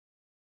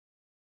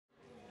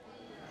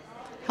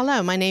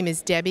Hello, my name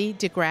is Debbie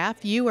DeGraff.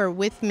 You are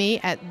with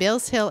me at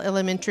Bills Hill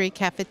Elementary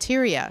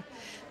Cafeteria.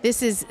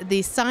 This is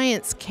the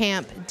science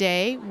camp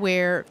day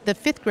where the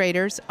fifth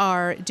graders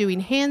are doing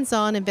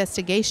hands-on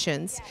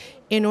investigations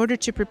in order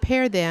to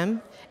prepare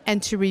them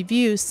and to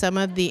review some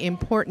of the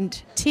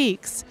important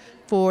TEKs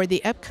for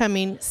the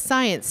upcoming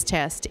science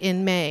test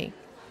in May.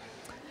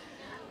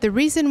 The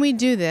reason we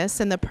do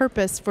this and the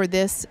purpose for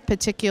this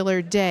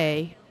particular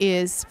day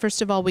is,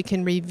 first of all, we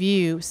can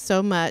review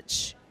so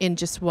much in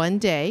just one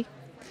day,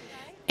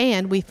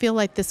 and we feel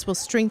like this will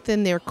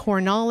strengthen their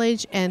core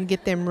knowledge and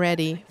get them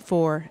ready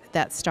for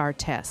that STAR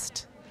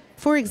test.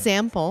 For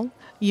example,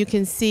 you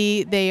can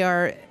see they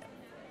are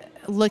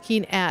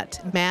looking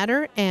at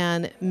matter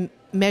and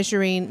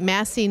measuring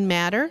massing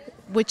matter,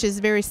 which is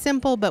very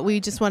simple, but we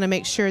just want to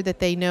make sure that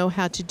they know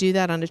how to do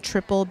that on a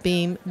triple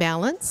beam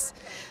balance.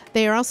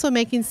 They are also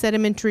making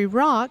sedimentary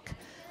rock,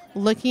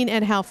 looking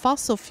at how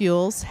fossil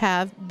fuels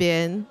have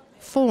been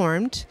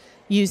formed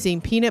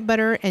using peanut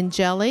butter and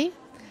jelly.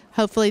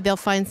 Hopefully they'll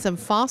find some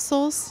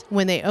fossils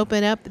when they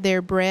open up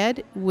their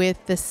bread with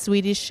the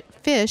Swedish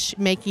fish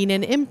making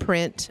an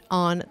imprint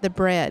on the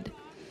bread.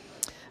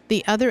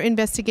 The other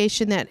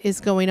investigation that is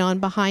going on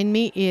behind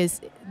me is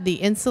the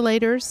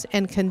insulators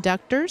and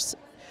conductors,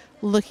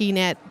 looking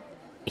at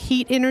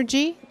heat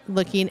energy,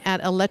 looking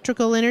at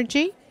electrical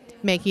energy,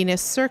 making a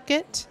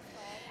circuit,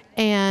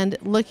 and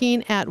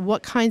looking at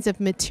what kinds of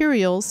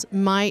materials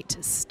might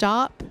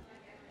stop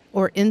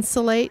or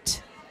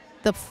insulate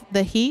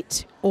the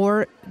heat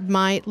or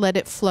might let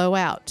it flow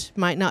out,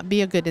 might not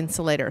be a good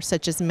insulator,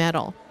 such as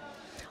metal.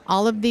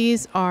 All of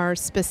these are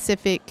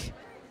specific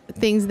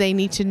things they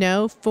need to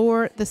know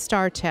for the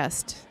STAR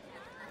test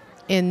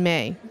in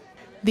May.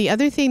 The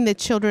other thing that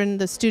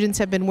the students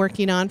have been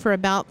working on for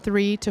about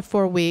 3 to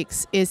 4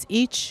 weeks is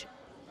each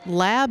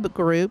lab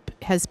group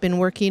has been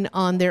working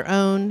on their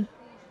own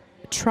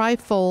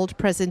trifold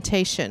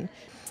presentation.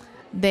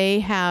 They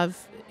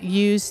have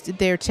used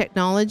their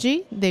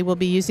technology. They will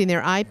be using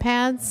their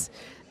iPads.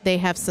 They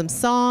have some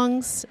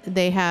songs.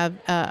 They have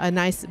a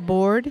nice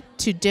board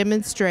to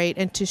demonstrate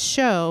and to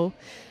show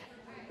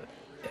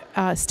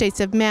states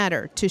of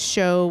matter, to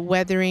show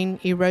weathering,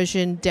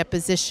 erosion,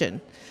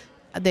 deposition.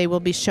 They will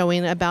be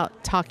talking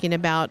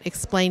about,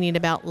 explaining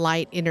about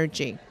light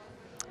energy.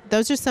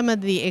 Those are some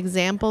of the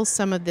examples,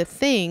 some of the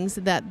things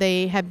that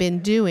they have been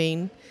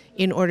doing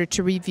in order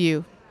to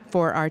review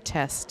for our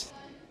test.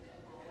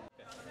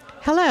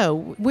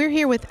 Hello, we're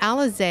here with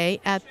Alize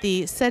at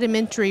the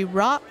sedimentary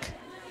rock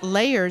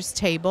layers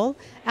table.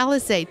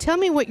 Alize, tell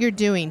me what you're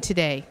doing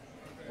today.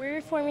 We're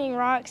forming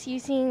rocks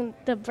using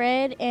the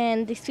bread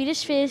and the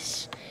Swedish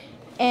fish,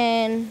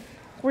 and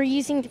we're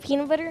using the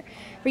peanut butter.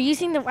 We're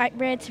using the white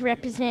bread to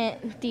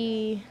represent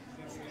the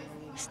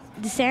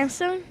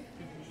sandstone,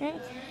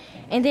 right?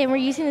 And then we're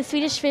using the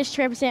Swedish fish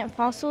to represent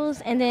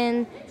fossils, and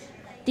then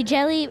the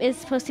jelly is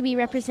supposed to be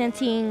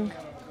representing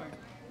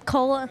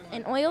coal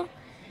and oil,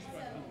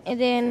 and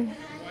then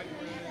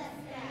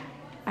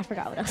I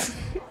forgot what else.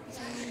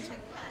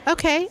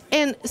 Okay,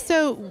 and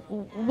so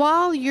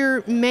while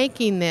you're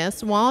making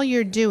this, while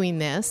you're doing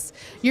this,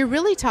 you're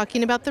really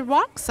talking about the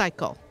rock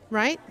cycle,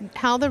 right?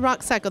 How the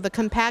rock cycle, the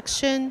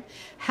compaction,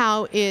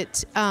 how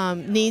it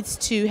needs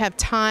to have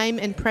time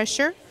and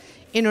pressure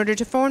in order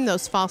to form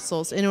those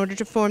fossils, in order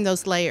to form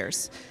those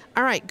layers.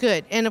 All right,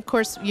 good. And of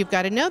course, you've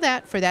got to know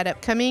that for that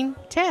upcoming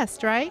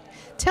test, right?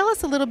 Tell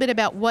us a little bit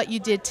about what you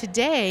did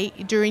today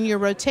during your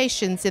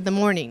rotations in the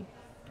morning.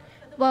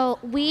 Well,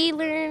 we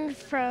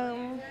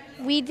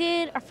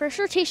did our first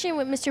rotation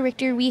with Mr.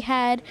 Richter. We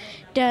had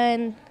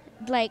done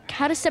like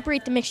how to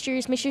separate the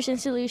mixtures and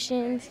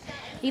solutions.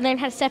 We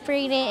learned how to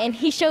separate it, and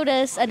he showed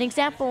us an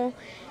example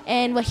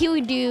and what he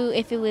would do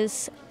if it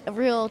was a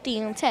real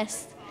thing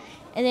test.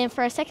 And then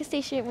for our second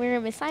station, we were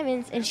with Miss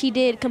Simons, and she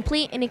did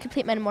complete and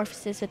incomplete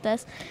metamorphosis with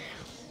us.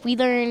 We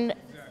learned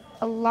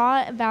a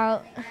lot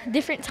about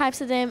different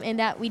types of them, and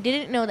that we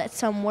didn't know that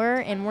some were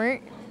and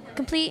weren't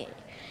complete.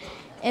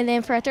 And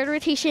then for our third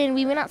rotation,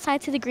 we went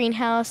outside to the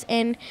greenhouse,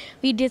 and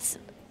we did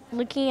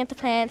looking at the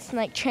plants and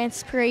like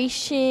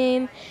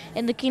transpiration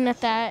and looking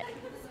at that.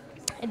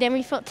 And then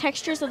we felt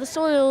textures of the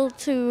soil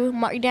to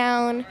mark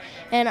down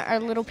in our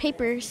little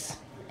papers.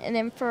 And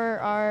then for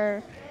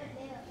our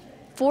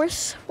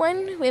fourth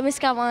one with Ms.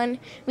 Galvan,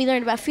 we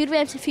learned about food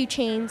webs and food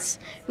chains.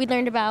 We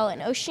learned about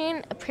an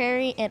ocean, a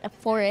prairie, and a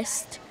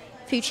forest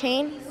food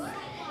chain.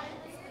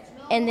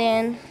 And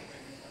then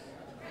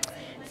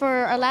for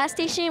our last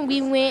station,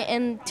 we went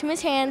into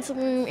Ms. Hand's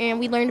room and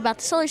we learned about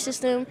the solar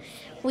system.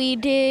 We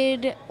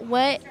did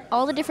what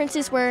all the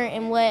differences were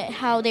and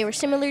how they were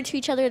similar to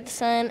each other, the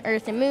sun,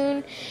 earth, and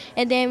moon.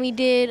 And then we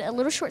did a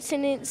little short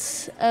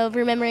sentence of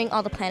remembering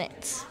all the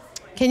planets.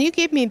 Can you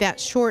give me that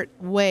short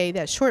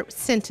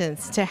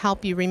sentence to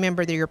help you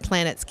remember your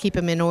planets, keep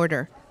them in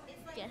order?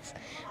 Yes.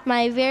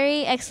 My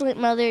very excellent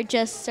mother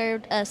just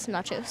served us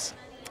nachos.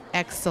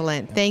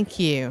 Excellent. Thank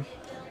you.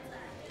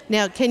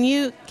 Now, can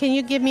you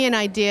give me an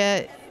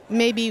idea,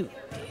 maybe,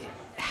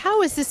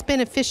 how is this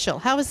beneficial?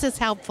 How is this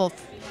helpful?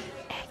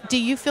 Do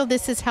you feel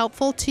this is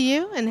helpful to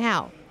you, and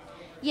how?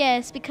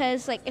 Yes,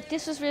 because like if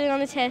this was really on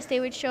the test, they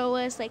would show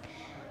us like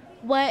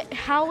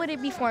how would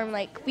it be formed?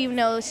 Like we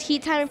know it's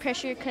heat, time, and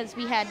pressure because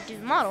we had to do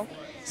the model.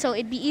 So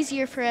it'd be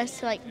easier for us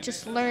to like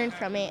just learn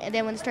from it, and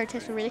then when the STAR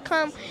test would really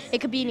come,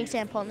 it could be an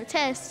example on the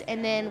test,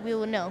 and then we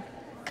will know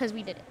because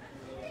we did it.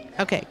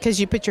 Okay, because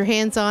you put your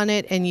hands on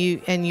it and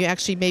you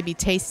actually maybe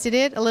tasted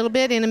it a little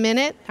bit in a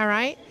minute. All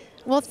right.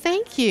 Well,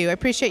 thank you. I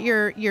appreciate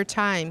your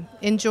time.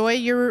 Enjoy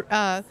your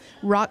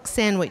rock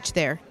sandwich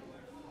there.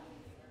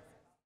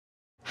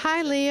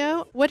 Hi,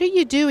 Leo. What are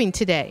you doing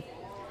today?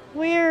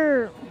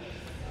 We're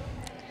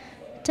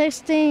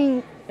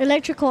testing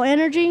electrical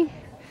energy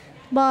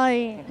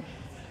by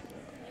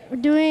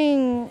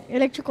doing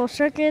electrical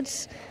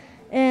circuits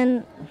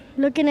and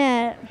looking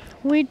at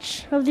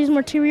which of these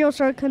materials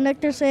are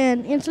conductors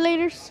and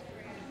insulators.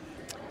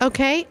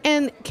 Okay,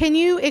 and can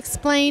you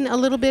explain a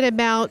little bit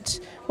about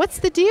what's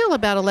the deal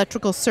about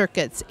electrical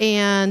circuits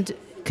and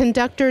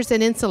conductors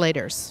and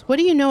insulators? What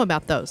do you know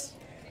about those?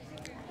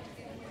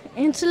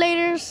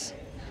 Insulators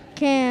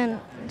can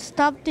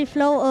stop the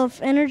flow of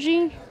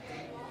energy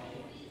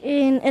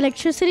in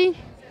electricity,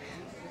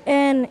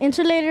 and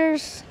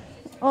insulators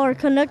or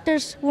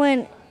conductors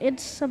when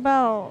it's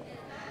about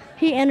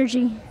heat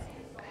energy.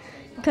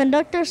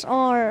 Conductors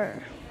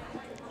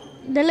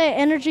they let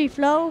energy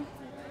flow,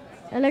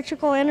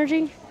 electrical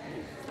energy.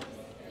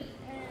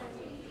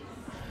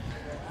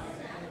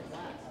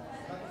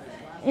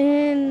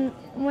 And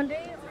when they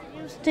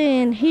are used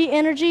in heat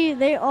energy,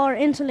 they are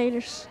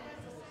insulators.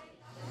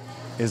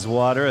 Is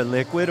water a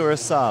liquid or a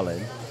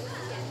solid?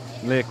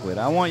 Liquid.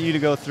 I want you to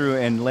go through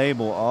and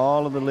label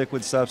all of the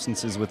liquid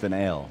substances with an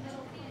L.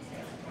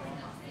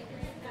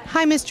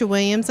 Hi, Mr.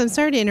 Williams. I'm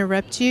sorry to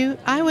interrupt you.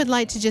 I would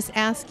like to just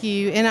ask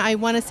you, and I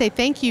want to say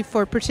thank you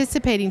for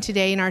participating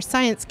today in our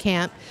science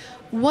camp.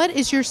 What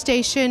is your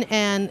station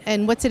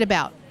and what's it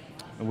about?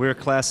 We're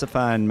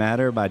classifying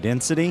matter by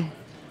density,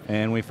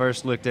 and we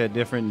first looked at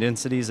different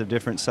densities of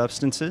different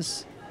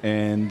substances,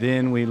 and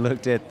then we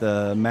looked at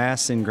the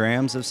mass in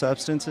grams of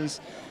substances,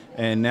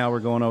 and now we're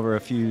going over a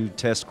few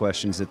test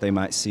questions that they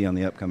might see on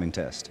the upcoming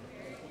test.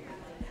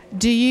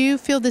 Do you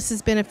feel this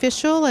is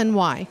beneficial and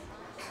why?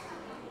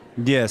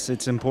 Yes,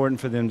 it's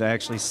important for them to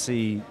actually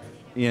see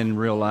in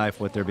real life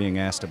what they're being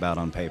asked about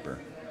on paper.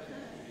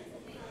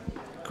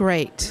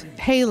 Great.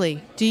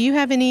 Haley, do you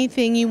have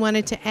anything you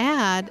wanted to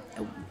add?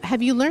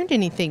 Have you learned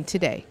anything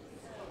today?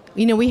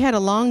 You know, we had a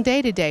long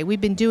day today. We've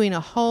been doing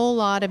a whole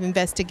lot of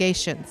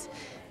investigations.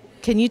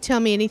 Can you tell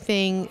me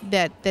anything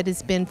that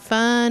has been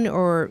fun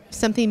or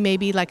something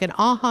maybe like an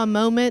aha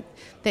moment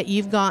that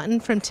you've gotten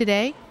from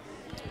today?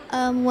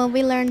 When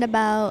we learned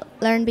about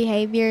learned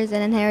behaviors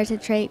and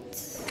inherited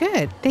traits.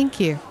 Good. Thank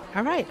you.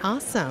 All right.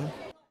 Awesome.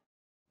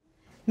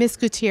 Miss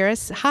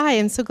Gutierrez, hi.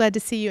 I'm so glad to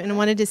see you, and I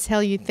wanted to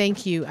tell you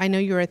thank you. I know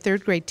you're a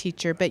third grade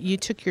teacher, but you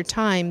took your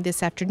time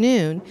this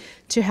afternoon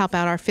to help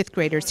out our fifth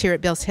graders here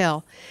at Bills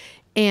Hill.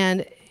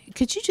 And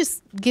could you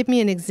just give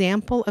me an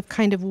example of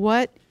kind of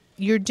what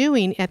you're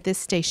doing at this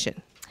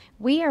station?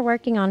 We are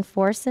working on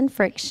force and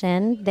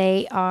friction.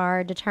 They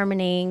are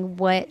determining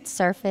what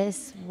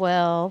surface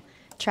will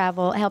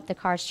help the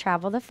cars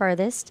travel the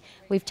furthest.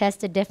 We've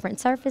tested different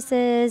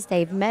surfaces,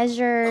 they've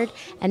measured,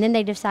 and then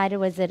they decided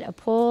was it a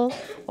pull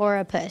or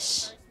a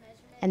push.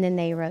 And then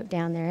they wrote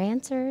down their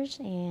answers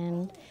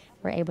and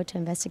were able to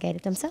investigate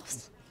it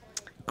themselves.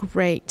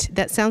 Great.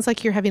 That sounds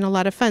like you're having a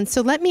lot of fun.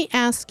 So let me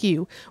ask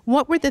you,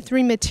 what were the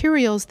 3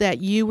 materials that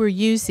you were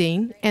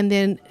using, and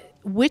then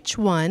which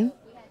one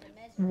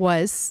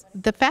was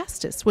the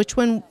fastest? Which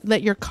one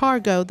let your car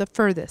go the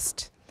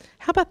furthest?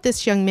 How about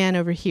this young man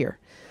over here?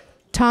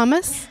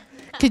 Thomas,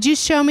 could you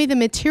show me the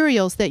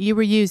materials that you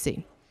were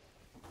using?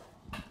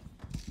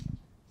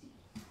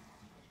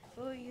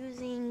 We were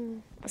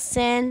using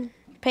sand,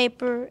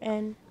 paper,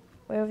 and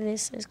whatever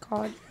this is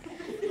called.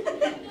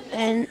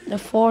 And the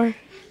foil.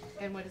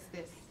 And what is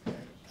this?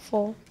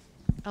 Foil.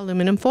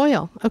 Aluminum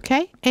foil.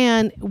 Okay.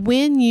 And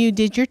when you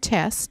did your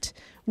test,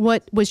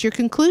 what was your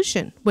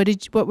conclusion?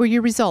 What were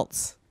your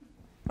results?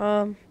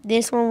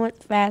 This one was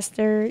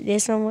faster,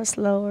 this one was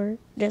slower,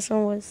 this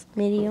one was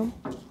medium.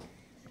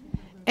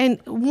 And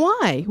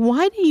why?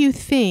 Why do you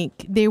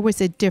think there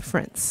was a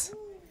difference?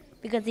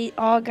 Because they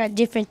all got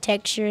different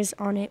textures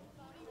on it.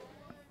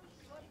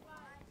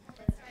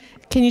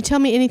 Can you tell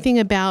me anything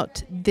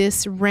about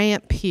this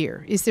ramp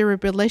here? Is there a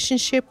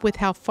relationship with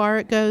how far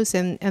it goes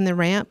and the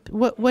ramp?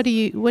 What do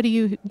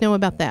you know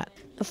about that?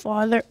 The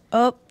farther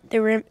up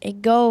the ramp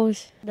it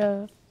goes,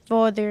 the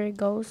farther it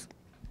goes.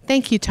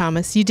 Thank you,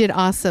 Thomas. You did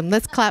awesome.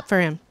 Let's clap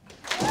for him.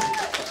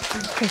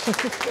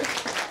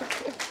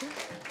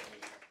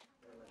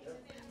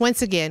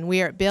 Once again,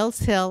 we are at Bills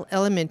Hill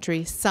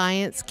Elementary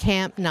Science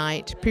Camp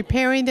Night,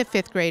 preparing the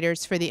fifth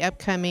graders for the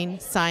upcoming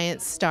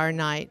Science Star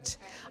Night.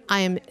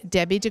 I am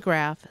Debbie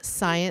DeGraff,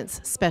 Science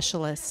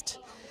Specialist.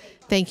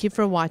 Thank you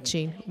for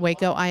watching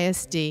Waco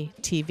ISD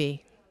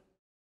TV.